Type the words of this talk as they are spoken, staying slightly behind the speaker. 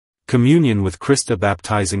Communion with ChristA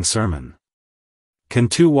Baptizing Sermon. Can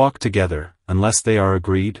two walk together, unless they are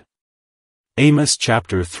agreed? Amos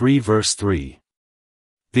chapter 3 verse 3.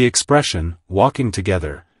 The expression, walking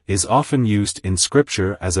together, is often used in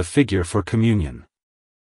Scripture as a figure for communion.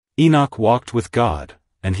 Enoch walked with God,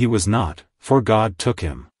 and he was not, for God took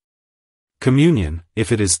him. Communion,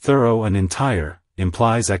 if it is thorough and entire,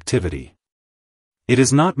 implies activity. It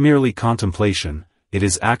is not merely contemplation, it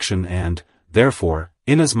is action and, therefore,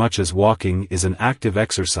 inasmuch as walking is an active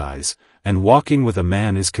exercise, and walking with a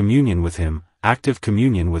man is communion with him, active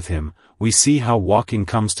communion with him, we see how walking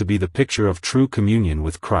comes to be the picture of true communion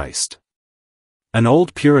with Christ. An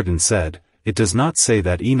old Puritan said, "It does not say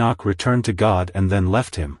that Enoch returned to God and then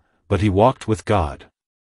left him, but he walked with God."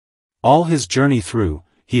 All his journey through,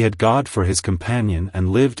 he had God for his companion and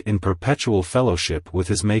lived in perpetual fellowship with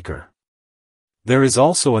his Maker. There is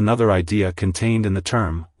also another idea contained in the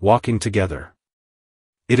term, walking together.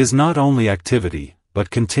 It is not only activity, but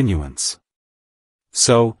continuance.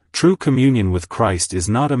 So, true communion with Christ is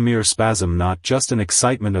not a mere spasm, not just an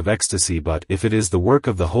excitement of ecstasy, but if it is the work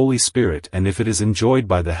of the Holy Spirit and if it is enjoyed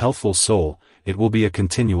by the healthful soul, it will be a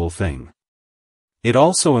continual thing. It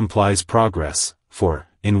also implies progress, for,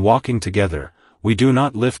 in walking together, we do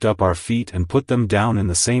not lift up our feet and put them down in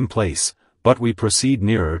the same place, but we proceed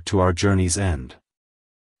nearer to our journey's end.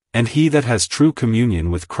 And he that has true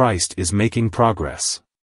communion with Christ is making progress.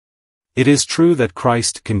 It is true that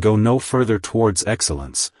Christ can go no further towards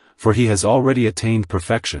excellence, for he has already attained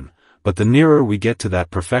perfection, but the nearer we get to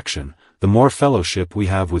that perfection, the more fellowship we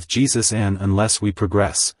have with Jesus, and unless we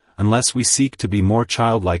progress, unless we seek to be more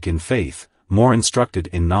childlike in faith, more instructed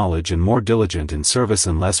in knowledge and more diligent in service,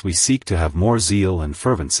 unless we seek to have more zeal and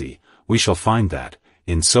fervency, we shall find that,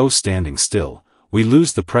 in so standing still, we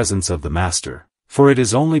lose the presence of the Master, for it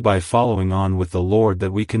is only by following on with the Lord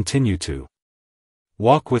that we continue to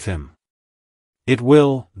walk with him. It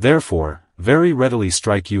will, therefore, very readily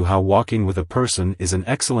strike you how walking with a person is an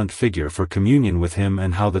excellent figure for communion with him,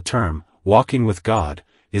 and how the term, walking with God,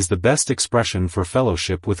 is the best expression for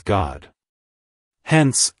fellowship with God.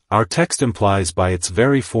 Hence, our text implies by its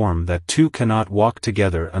very form that two cannot walk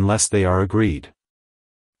together unless they are agreed.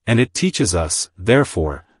 And it teaches us,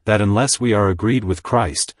 therefore, that unless we are agreed with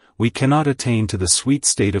Christ, we cannot attain to the sweet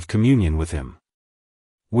state of communion with him.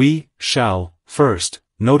 We shall, first,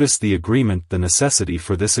 notice the agreement, the necessity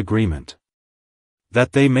for this agreement.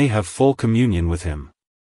 That they may have full communion with him.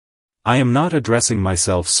 I am not addressing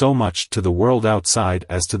myself so much to the world outside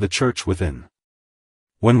as to the church within.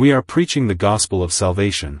 When we are preaching the gospel of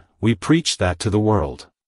salvation, we preach that to the world.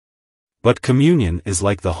 But communion is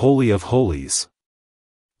like the Holy of Holies.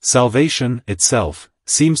 Salvation, itself,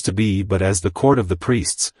 seems to be but as the court of the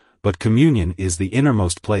priests, but communion is the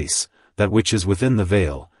innermost place, that which is within the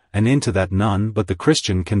veil, and into that none but the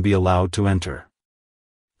Christian can be allowed to enter.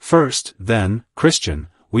 First, then, Christian,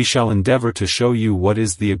 we shall endeavor to show you what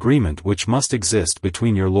is the agreement which must exist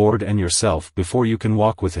between your Lord and yourself before you can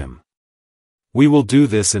walk with him. We will do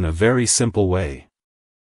this in a very simple way.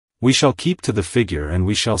 We shall keep to the figure, and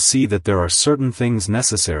we shall see that there are certain things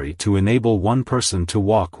necessary to enable one person to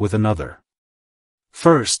walk with another.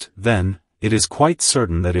 First, then, it is quite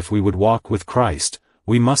certain that if we would walk with Christ,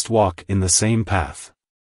 we must walk in the same path.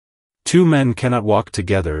 Two men cannot walk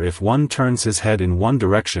together if one turns his head in one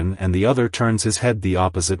direction and the other turns his head the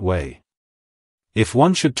opposite way. If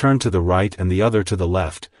one should turn to the right and the other to the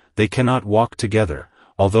left, they cannot walk together,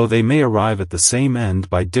 although they may arrive at the same end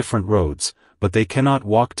by different roads, but they cannot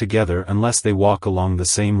walk together unless they walk along the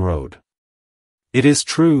same road. It is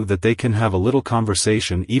true that they can have a little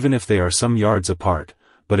conversation even if they are some yards apart,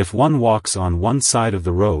 but if one walks on one side of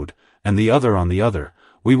the road, and the other on the other,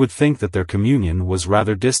 we would think that their communion was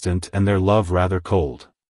rather distant and their love rather cold.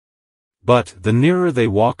 But, the nearer they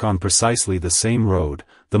walk on precisely the same road,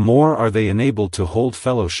 the more are they enabled to hold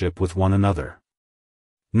fellowship with one another.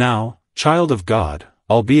 Now, child of God,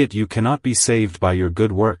 albeit you cannot be saved by your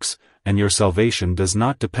good works, and your salvation does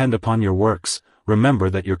not depend upon your works, remember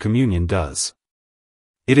that your communion does.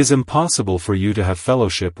 It is impossible for you to have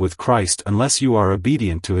fellowship with Christ unless you are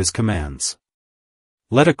obedient to his commands.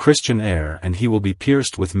 Let a Christian err and he will be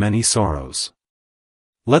pierced with many sorrows.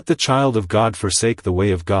 Let the child of God forsake the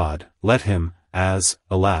way of God, let him, as,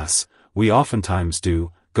 alas, we oftentimes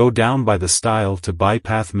do, go down by the stile to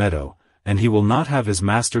Bypath Meadow, and he will not have his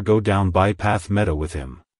master go down Bypath Meadow with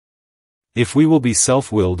him. If we will be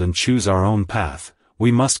self-willed and choose our own path,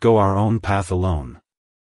 we must go our own path alone.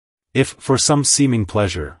 If, for some seeming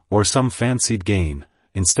pleasure, or some fancied gain,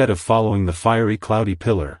 instead of following the fiery cloudy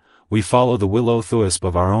pillar, we follow the will-o'-the-wisp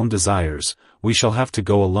of our own desires, we shall have to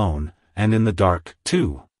go alone, and in the dark,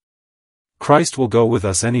 too. Christ will go with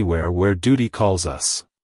us anywhere where duty calls us.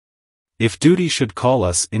 If duty should call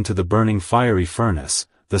us into the burning fiery furnace,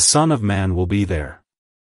 the Son of Man will be there.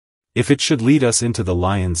 If it should lead us into the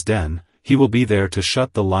lion's den, he will be there to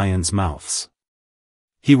shut the lions' mouths.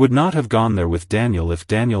 He would not have gone there with Daniel if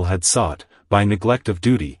Daniel had sought, by neglect of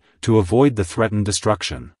duty, to avoid the threatened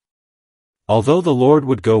destruction. Although the Lord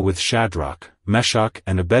would go with Shadrach, Meshach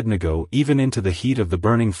and Abednego even into the heat of the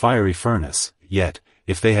burning fiery furnace, yet,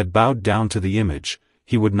 if they had bowed down to the image,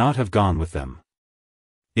 he would not have gone with them.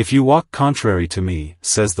 If you walk contrary to me,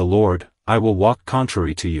 says the Lord, I will walk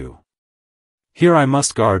contrary to you. Here I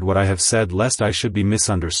must guard what I have said lest I should be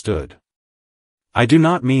misunderstood. I do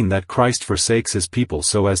not mean that Christ forsakes his people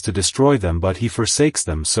so as to destroy them, but he forsakes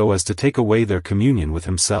them so as to take away their communion with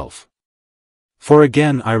himself. For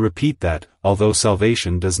again I repeat that, although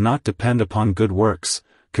salvation does not depend upon good works,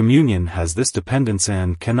 communion has this dependence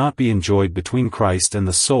and cannot be enjoyed between Christ and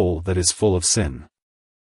the soul that is full of sin.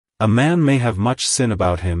 A man may have much sin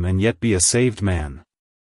about him and yet be a saved man.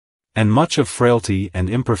 And much of frailty and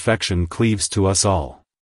imperfection cleaves to us all.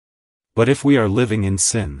 But if we are living in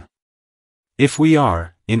sin, if we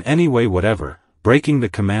are, in any way whatever, breaking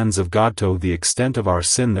the commands of God to the extent of our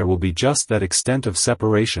sin, there will be just that extent of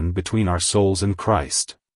separation between our souls and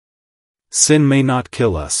Christ. Sin may not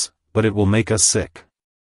kill us, but it will make us sick.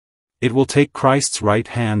 It will take Christ's right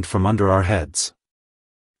hand from under our heads.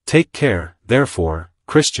 Take care, therefore,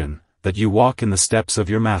 Christian, that you walk in the steps of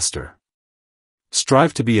your Master.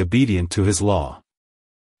 Strive to be obedient to his law.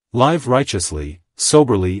 Live righteously,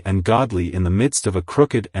 soberly and godly in the midst of a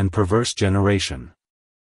crooked and perverse generation.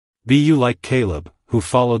 Be you like Caleb, who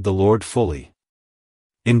followed the Lord fully.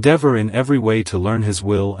 Endeavor in every way to learn his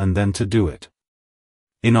will and then to do it.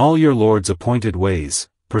 In all your Lord's appointed ways,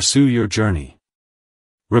 pursue your journey.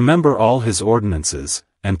 Remember all his ordinances,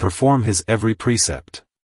 and perform his every precept.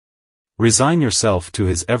 Resign yourself to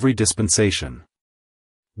his every dispensation.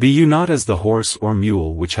 Be you not as the horse or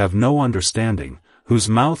mule which have no understanding, whose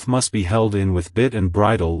mouth must be held in with bit and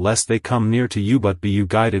bridle lest they come near to you, but be you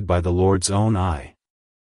guided by the Lord's own eye.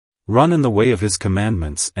 Run in the way of his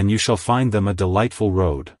commandments and you shall find them a delightful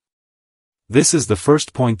road. This is the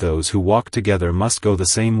first point: those who walk together must go the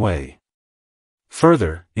same way.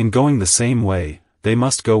 Further, in going the same way, they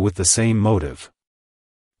must go with the same motive.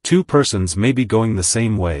 Two persons may be going the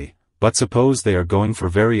same way, but suppose they are going for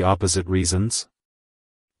very opposite reasons?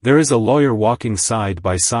 There is a lawyer walking side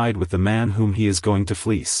by side with the man whom he is going to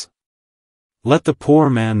fleece. Let the poor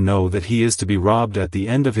man know that he is to be robbed at the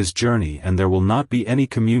end of his journey, and there will not be any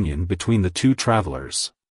communion between the two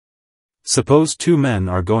travelers. Suppose two men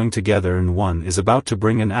are going together and one is about to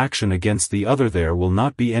bring an action against the other, there will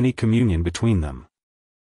not be any communion between them.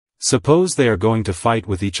 Suppose they are going to fight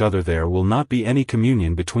with each other, there will not be any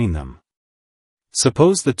communion between them.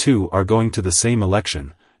 Suppose the two are going to the same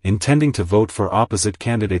election, intending to vote for opposite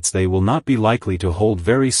candidates, they will not be likely to hold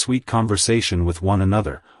very sweet conversation with one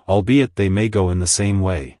another, albeit they may go in the same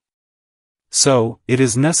way. So, it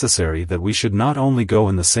is necessary that we should not only go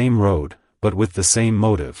in the same road, but with the same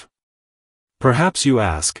motive. Perhaps you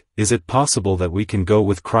ask, is it possible that we can go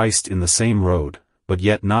with Christ in the same road, but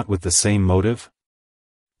yet not with the same motive?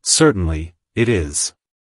 Certainly, it is.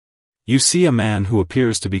 You see a man who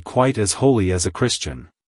appears to be quite as holy as a Christian.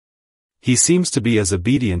 He seems to be as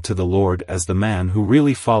obedient to the Lord as the man who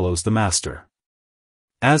really follows the Master.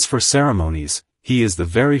 As for ceremonies, he is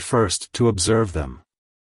the very first to observe them.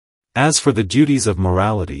 As for the duties of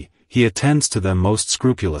morality, he attends to them most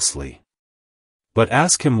scrupulously. But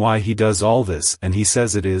ask him why he does all this, and he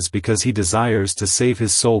says it is because he desires to save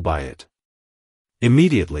his soul by it.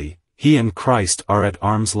 Immediately, he and Christ are at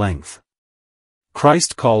arm's length.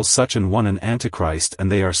 Christ calls such an one an antichrist,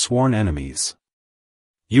 and they are sworn enemies.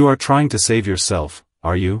 You are trying to save yourself,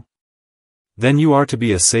 are you? Then you are to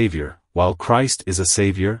be a savior, while Christ is a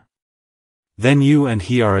savior? Then you and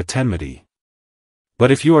he are at enmity. But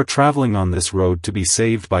if you are traveling on this road to be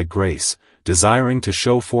saved by grace, desiring to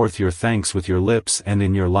show forth your thanks with your lips and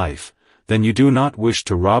in your life, then you do not wish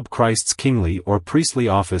to rob Christ's kingly or priestly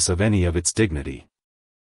office of any of its dignity.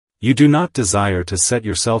 You do not desire to set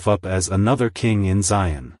yourself up as another king in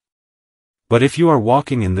Zion. But if you are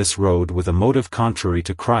walking in this road with a motive contrary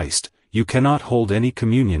to Christ, you cannot hold any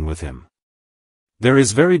communion with him. There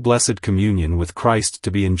is very blessed communion with Christ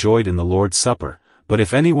to be enjoyed in the Lord's Supper, but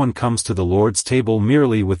if anyone comes to the Lord's table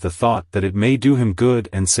merely with the thought that it may do him good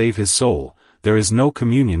and save his soul, there is no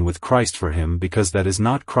communion with Christ for him, because that is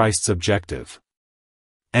not Christ's objective.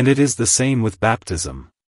 And it is the same with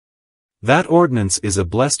baptism. That ordinance is a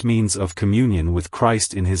blessed means of communion with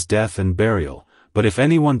Christ in his death and burial, but if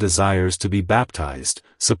anyone desires to be baptized,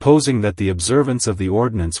 supposing that the observance of the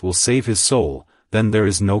ordinance will save his soul, then there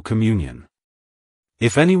is no communion.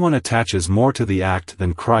 If anyone attaches more to the act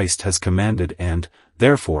than Christ has commanded and,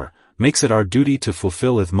 therefore, makes it our duty to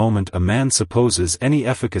fulfill if moment a man supposes any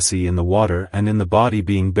efficacy in the water and in the body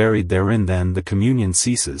being buried therein, then the communion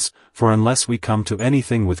ceases, for unless we come to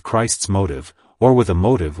anything with Christ's motive, or with a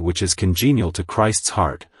motive which is congenial to Christ's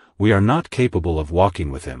heart, we are not capable of walking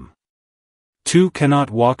with him. Two cannot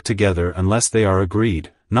walk together unless they are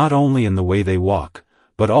agreed, not only in the way they walk,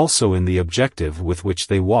 but also in the objective with which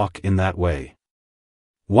they walk in that way.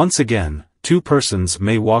 Once again, two persons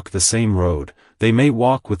may walk the same road, they may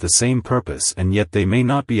walk with the same purpose, and yet they may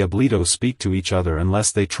not be able to speak to each other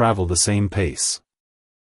unless they travel the same pace.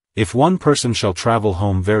 If one person shall travel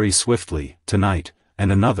home very swiftly, tonight,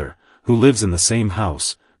 and another, who lives in the same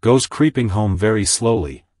house, goes creeping home very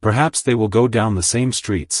slowly, perhaps they will go down the same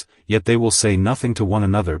streets, yet they will say nothing to one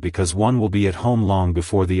another because one will be at home long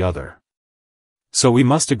before the other. So we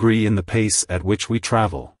must agree in the pace at which we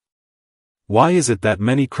travel. Why is it that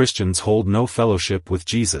many Christians hold no fellowship with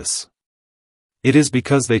Jesus? It is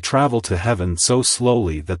because they travel to heaven so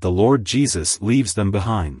slowly that the Lord Jesus leaves them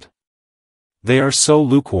behind. They are so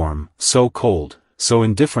lukewarm, so cold, so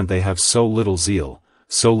indifferent, they have so little zeal,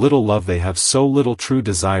 so little love, they have so little true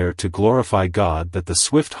desire to glorify God that the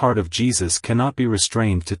swift heart of Jesus cannot be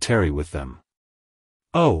restrained to tarry with them.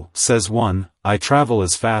 "Oh," says one, "I travel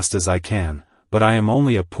as fast as I can, but I am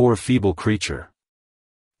only a poor feeble creature.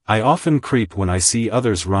 I often creep when I see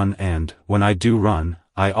others run, and, when I do run,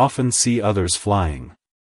 I often see others flying."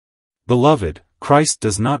 Beloved, Christ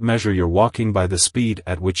does not measure your walking by the speed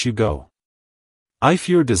at which you go. If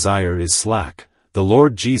your desire is slack, the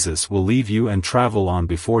Lord Jesus will leave you and travel on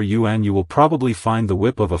before you, and you will probably find the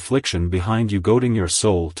whip of affliction behind you goading your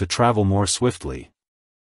soul to travel more swiftly.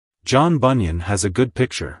 John Bunyan has a good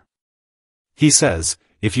picture. He says,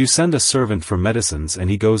 if you send a servant for medicines and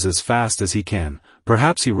he goes as fast as he can,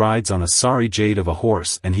 perhaps he rides on a sorry jade of a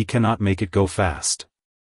horse and he cannot make it go fast.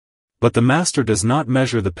 But the master does not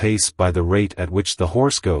measure the pace by the rate at which the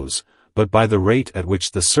horse goes, but by the rate at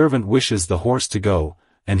which the servant wishes the horse to go,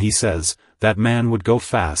 and he says, that man would go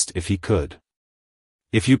fast if he could.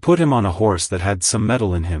 If you put him on a horse that had some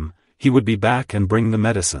mettle in him, he would be back and bring the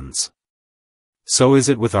medicines. So is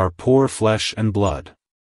it with our poor flesh and blood.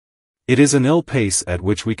 It is an ill pace at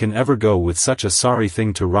which we can ever go with such a sorry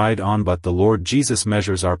thing to ride on, but the Lord Jesus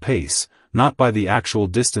measures our pace, not by the actual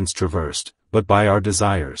distance traversed, but by our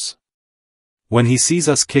desires. When he sees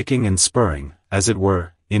us kicking and spurring, as it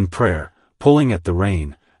were, in prayer, pulling at the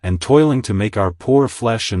rein, and toiling to make our poor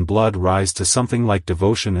flesh and blood rise to something like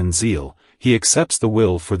devotion and zeal, he accepts the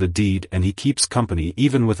will for the deed, and he keeps company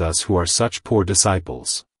even with us who are such poor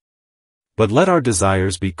disciples. But let our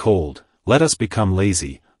desires be cold, let us become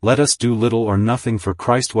lazy, let us do little or nothing for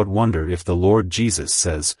Christ. What wonder if the Lord Jesus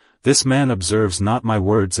says, "This man observes not my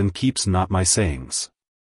words and keeps not my sayings.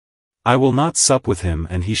 I will not sup with him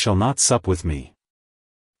and he shall not sup with me.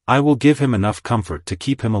 I will give him enough comfort to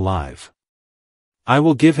keep him alive. I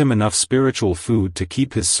will give him enough spiritual food to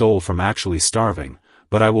keep his soul from actually starving,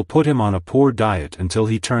 but I will put him on a poor diet until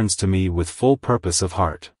he turns to me with full purpose of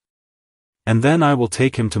heart. And then I will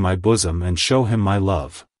take him to my bosom and show him my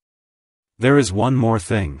love." There is one more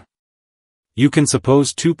thing. You can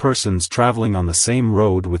suppose two persons traveling on the same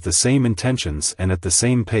road with the same intentions and at the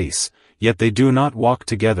same pace, yet they do not walk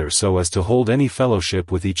together so as to hold any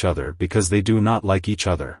fellowship with each other because they do not like each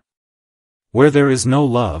other. Where there is no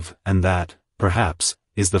love, and that, perhaps,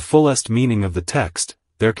 is the fullest meaning of the text,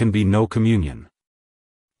 there can be no communion.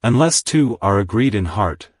 Unless two are agreed in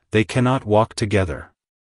heart, they cannot walk together.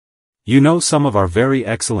 You know some of our very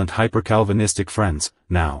excellent hyper-Calvinistic friends.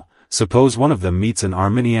 Now, suppose one of them meets an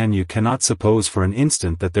Arminian. You cannot suppose for an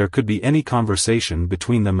instant that there could be any conversation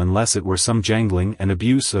between them unless it were some jangling and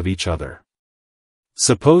abuse of each other.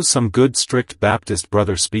 Suppose some good strict Baptist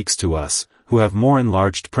brother speaks to us, who have more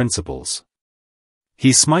enlarged principles.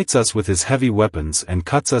 He smites us with his heavy weapons and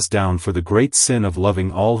cuts us down for the great sin of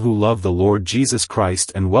loving all who love the Lord Jesus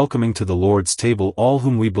Christ and welcoming to the Lord's table all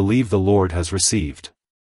whom we believe the Lord has received.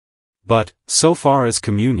 But, so far as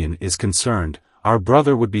communion is concerned, our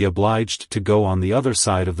brother would be obliged to go on the other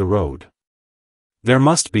side of the road. There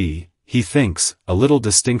must be, he thinks, a little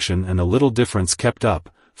distinction and a little difference kept up,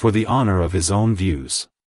 for the honor of his own views.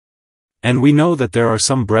 And we know that there are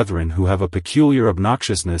some brethren who have a peculiar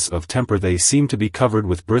obnoxiousness of temper. They seem to be covered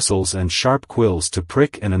with bristles and sharp quills to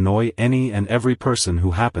prick and annoy any and every person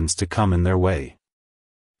who happens to come in their way.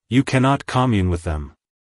 You cannot commune with them.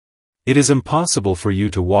 It is impossible for you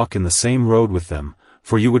to walk in the same road with them,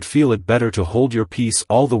 for you would feel it better to hold your peace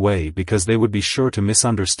all the way because they would be sure to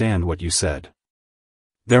misunderstand what you said.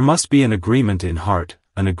 There must be an agreement in heart,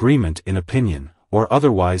 an agreement in opinion, or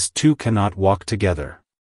otherwise two cannot walk together.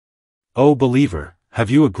 O believer, have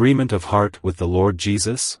you agreement of heart with the Lord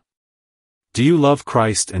Jesus? Do you love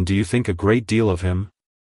Christ and do you think a great deal of him?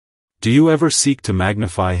 Do you ever seek to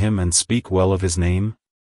magnify him and speak well of his name?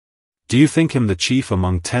 Do you think him the chief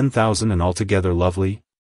among 10,000 and altogether lovely?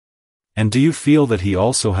 And do you feel that he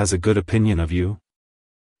also has a good opinion of you?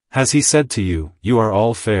 Has he said to you, "You are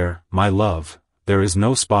all fair, my love, there is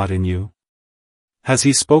no spot in you"? Has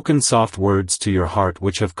he spoken soft words to your heart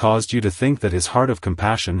which have caused you to think that his heart of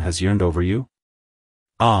compassion has yearned over you?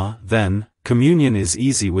 Ah, then, communion is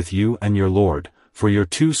easy with you and your Lord, for your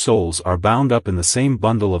two souls are bound up in the same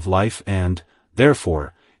bundle of life and,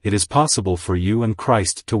 therefore, it is possible for you and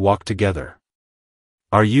Christ to walk together.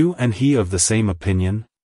 Are you and he of the same opinion?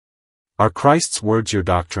 Are Christ's words your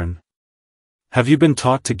doctrine? Have you been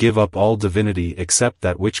taught to give up all divinity except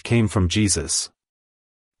that which came from Jesus?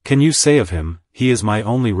 Can you say of him, "He is my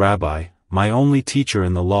only rabbi, my only teacher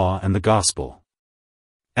in the law and the gospel"?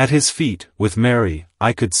 At his feet, with Mary,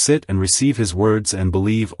 I could sit and receive his words and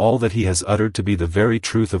believe all that he has uttered to be the very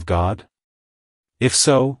truth of God? If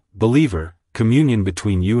so, believer, communion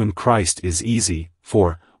between you and Christ is easy,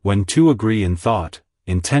 for, when two agree in thought,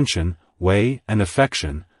 intention, way, and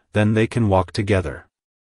affection, then they can walk together.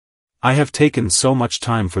 I have taken so much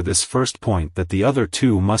time for this first point that the other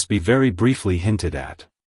two must be very briefly hinted at.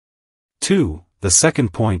 2. The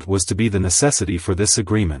second point was to be the necessity for this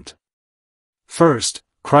agreement. First,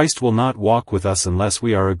 Christ will not walk with us unless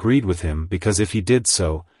we are agreed with him, because if he did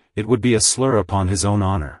so, it would be a slur upon his own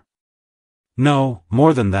honor. No,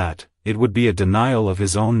 more than that, it would be a denial of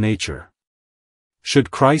his own nature.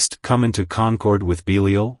 Should Christ come into concord with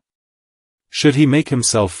Belial? Should he make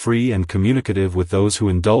himself free and communicative with those who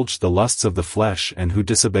indulge the lusts of the flesh and who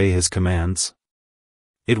disobey his commands?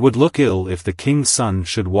 It would look ill if the king's son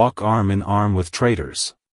should walk arm in arm with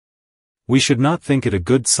traitors. We should not think it a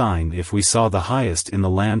good sign if we saw the highest in the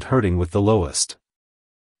land herding with the lowest.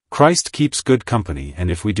 Christ keeps good company,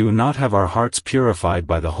 and if we do not have our hearts purified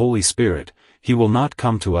by the Holy Spirit, he will not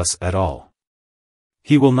come to us at all.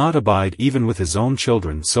 He will not abide even with his own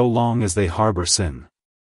children so long as they harbor sin.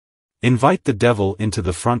 Invite the devil into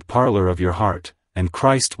the front parlor of your heart, and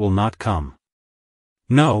Christ will not come.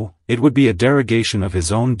 No, it would be a derogation of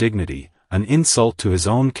his own dignity, an insult to his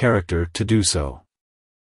own character to do so.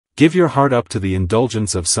 Give your heart up to the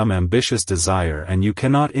indulgence of some ambitious desire and you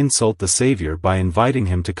cannot insult the Savior by inviting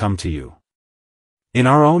him to come to you. In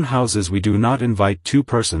our own houses we do not invite two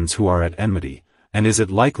persons who are at enmity, and is it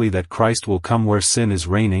likely that Christ will come where sin is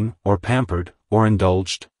reigning, or pampered, or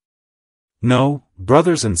indulged? No,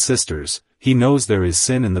 brothers and sisters, he knows there is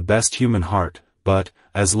sin in the best human heart, but,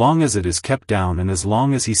 as long as it is kept down and as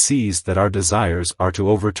long as he sees that our desires are to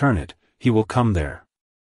overturn it, he will come there.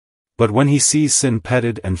 But when he sees sin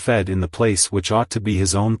petted and fed in the place which ought to be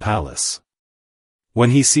his own palace, when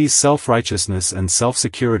he sees self-righteousness and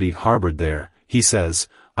self-security harbored there, he says,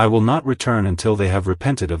 "I will not return until they have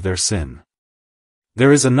repented of their sin."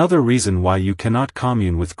 There is another reason why you cannot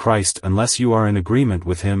commune with Christ unless you are in agreement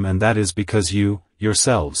with him, and that is because you,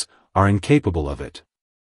 yourselves, are incapable of it.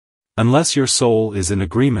 Unless your soul is in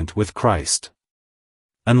agreement with Christ.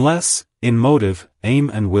 Unless, in motive, aim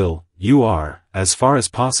and will, you are, as far as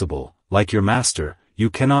possible, like your Master, you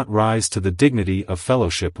cannot rise to the dignity of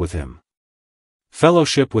fellowship with him.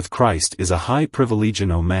 Fellowship with Christ is a high privilege, and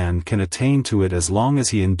no man can attain to it as long as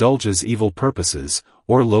he indulges evil purposes,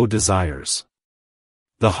 or low desires.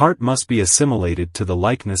 The heart must be assimilated to the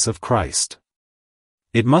likeness of Christ.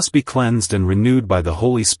 It must be cleansed and renewed by the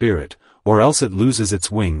Holy Spirit, or else it loses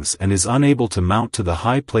its wings and is unable to mount to the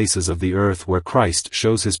high places of the earth where Christ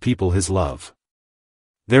shows his people his love.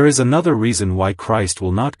 There is another reason why Christ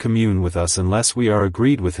will not commune with us unless we are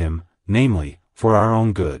agreed with him, namely, for our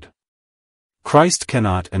own good. Christ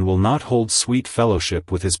cannot and will not hold sweet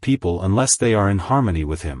fellowship with his people unless they are in harmony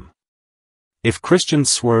with him. If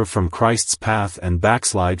Christians swerve from Christ's path and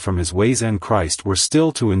backslide from his ways and Christ were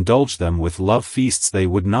still to indulge them with love feasts, they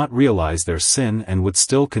would not realize their sin and would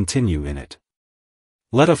still continue in it.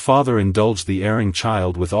 Let a father indulge the erring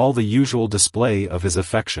child with all the usual display of his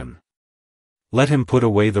affection. Let him put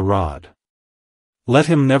away the rod. Let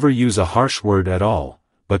him never use a harsh word at all,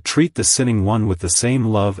 but treat the sinning one with the same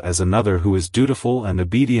love as another who is dutiful and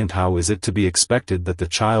obedient. How is it to be expected that the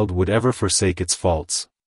child would ever forsake its faults?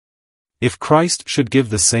 If Christ should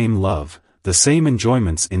give the same love, the same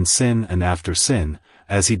enjoyments in sin and after sin,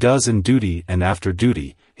 as he does in duty and after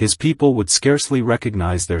duty, his people would scarcely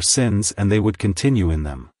recognize their sins and they would continue in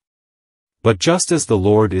them. But just as the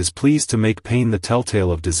Lord is pleased to make pain the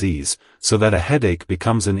telltale of disease, so that a headache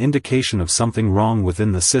becomes an indication of something wrong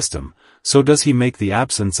within the system, so does he make the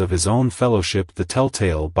absence of his own fellowship the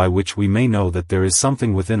telltale by which we may know that there is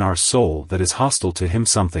something within our soul that is hostile to him,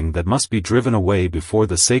 something that must be driven away before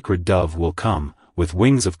the sacred dove will come, with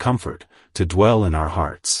wings of comfort, to dwell in our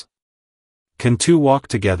hearts. Can two walk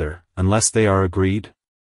together, unless they are agreed?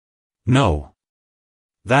 No.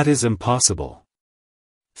 That is impossible.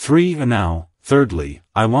 3. And now, thirdly,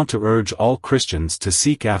 I want to urge all Christians to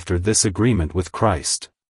seek after this agreement with Christ.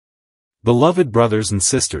 Beloved brothers and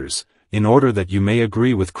sisters, in order that you may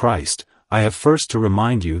agree with Christ, I have first to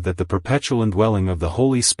remind you that the perpetual indwelling of the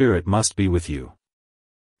Holy Spirit must be with you.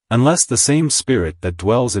 Unless the same Spirit that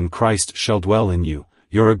dwells in Christ shall dwell in you,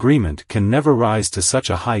 your agreement can never rise to such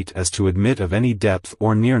a height as to admit of any depth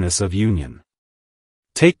or nearness of union.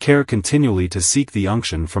 Take care continually to seek the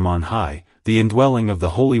unction from on high, the indwelling of the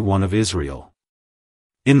Holy One of Israel.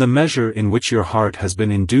 In the measure in which your heart has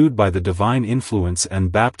been endued by the divine influence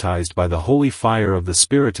and baptized by the holy fire of the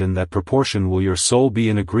Spirit, in that proportion will your soul be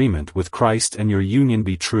in agreement with Christ and your union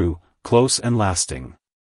be true, close and lasting.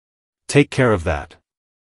 Take care of that.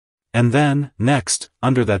 And then, next,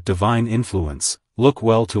 under that divine influence, look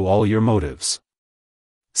well to all your motives.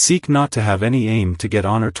 Seek not to have any aim to get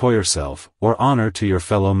honor to yourself, or honor to your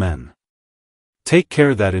fellow men. Take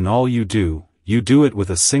care that in all you do it with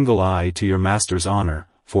a single eye to your Master's honor,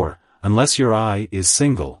 for, unless your eye is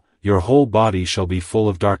single, your whole body shall be full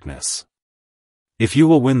of darkness. If you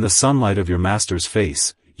will win the sunlight of your Master's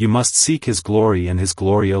face, you must seek his glory and his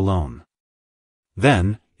glory alone.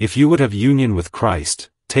 Then, if you would have union with Christ,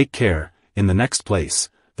 take care, in the next place,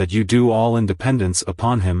 that you do all in dependence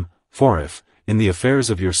upon him, for if, in the affairs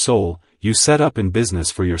of your soul, you set up in business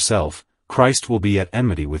for yourself, Christ will be at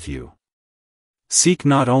enmity with you. Seek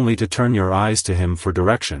not only to turn your eyes to him for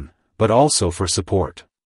direction, but also for support.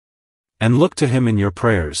 And look to him in your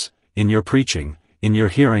prayers, in your preaching, in your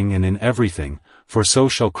hearing and in everything, for so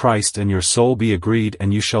shall Christ and your soul be agreed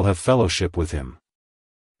and you shall have fellowship with him.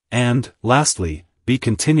 And, lastly, be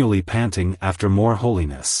continually panting after more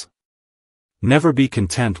holiness. Never be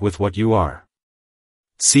content with what you are.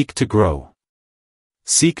 Seek to grow.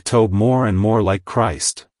 Seek to be more and more like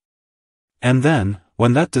Christ. And then,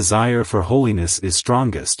 when that desire for holiness is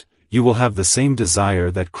strongest, you will have the same desire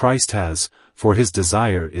that Christ has, for his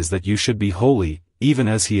desire is that you should be holy, even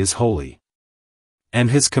as he is holy. And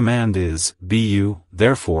his command is, be you,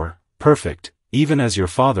 therefore, perfect, even as your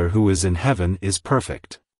Father who is in heaven is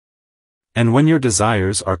perfect. And when your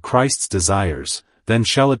desires are Christ's desires, then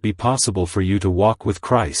shall it be possible for you to walk with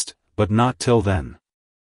Christ, but not till then.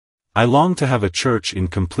 I long to have a church in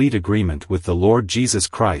complete agreement with the Lord Jesus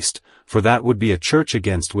Christ, for that would be a church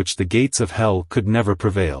against which the gates of hell could never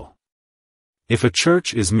prevail. If a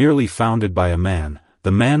church is merely founded by a man,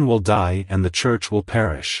 the man will die and the church will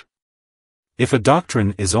perish. If a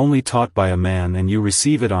doctrine is only taught by a man and you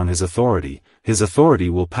receive it on his authority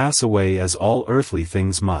will pass away as all earthly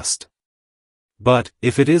things must. But,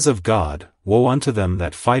 if it is of God, woe unto them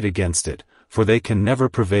that fight against it, for they can never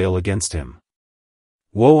prevail against him.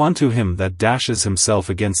 Woe unto him that dashes himself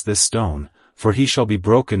against this stone, for he shall be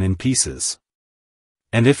broken in pieces.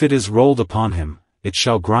 And if it is rolled upon him, it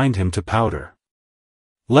shall grind him to powder.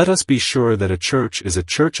 Let us be sure that a church is a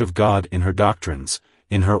church of God in her doctrines,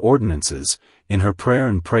 in her ordinances, in her prayer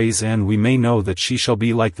and praise, and we may know that she shall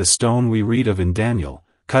be like the stone we read of in Daniel,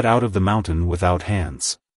 cut out of the mountain without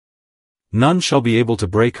hands. None shall be able to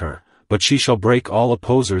break her, but she shall break all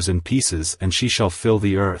opposers in pieces and she shall fill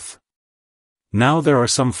the earth. Now there are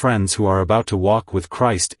some friends who are about to walk with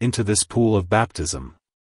Christ into this pool of baptism.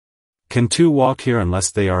 Can two walk here unless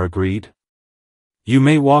they are agreed? You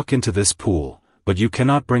may walk into this pool, but you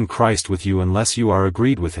cannot bring Christ with you unless you are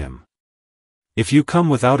agreed with him. If you come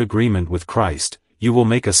without agreement with Christ, you will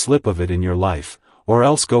make a slip of it in your life, or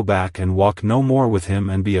else go back and walk no more with him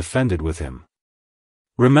and be offended with him.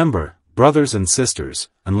 Remember, brothers and sisters,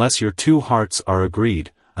 unless your two hearts are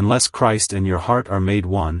agreed, unless Christ and your heart are made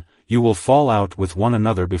one, you will fall out with one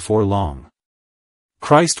another before long.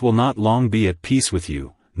 Christ will not long be at peace with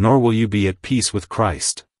you, nor will you be at peace with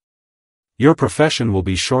Christ. Your profession will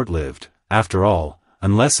be short-lived, after all,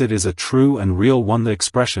 unless it is a true and real one, the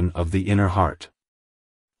expression of the inner heart.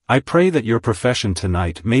 I pray that your profession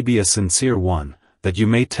tonight may be a sincere one, that you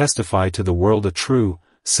may testify to the world a true,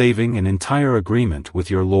 saving and entire agreement with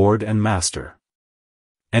your Lord and Master.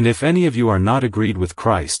 And if any of you are not agreed with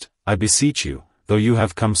Christ, I beseech you, though you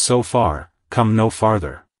have come so far, come no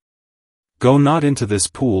farther. Go not into this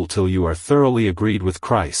pool till you are thoroughly agreed with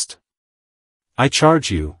Christ. I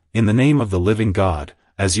charge you, in the name of the living God,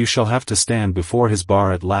 as you shall have to stand before his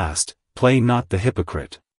bar at last, play not the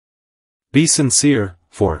hypocrite. Be sincere,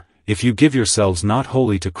 for, if you give yourselves not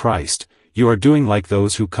wholly to Christ, you are doing like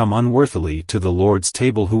those who come unworthily to the Lord's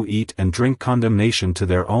table, who eat and drink condemnation to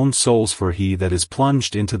their own souls. For he that is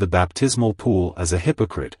plunged into the baptismal pool as a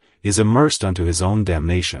hypocrite, is immersed unto his own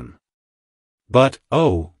damnation. But,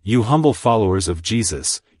 oh, you humble followers of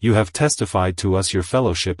Jesus, you have testified to us your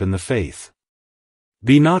fellowship in the faith.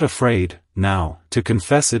 Be not afraid, now, to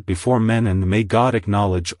confess it before men, and may God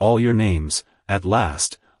acknowledge all your names, at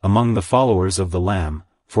last, among the followers of the Lamb,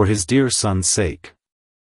 for his dear Son's sake.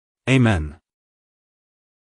 Amen.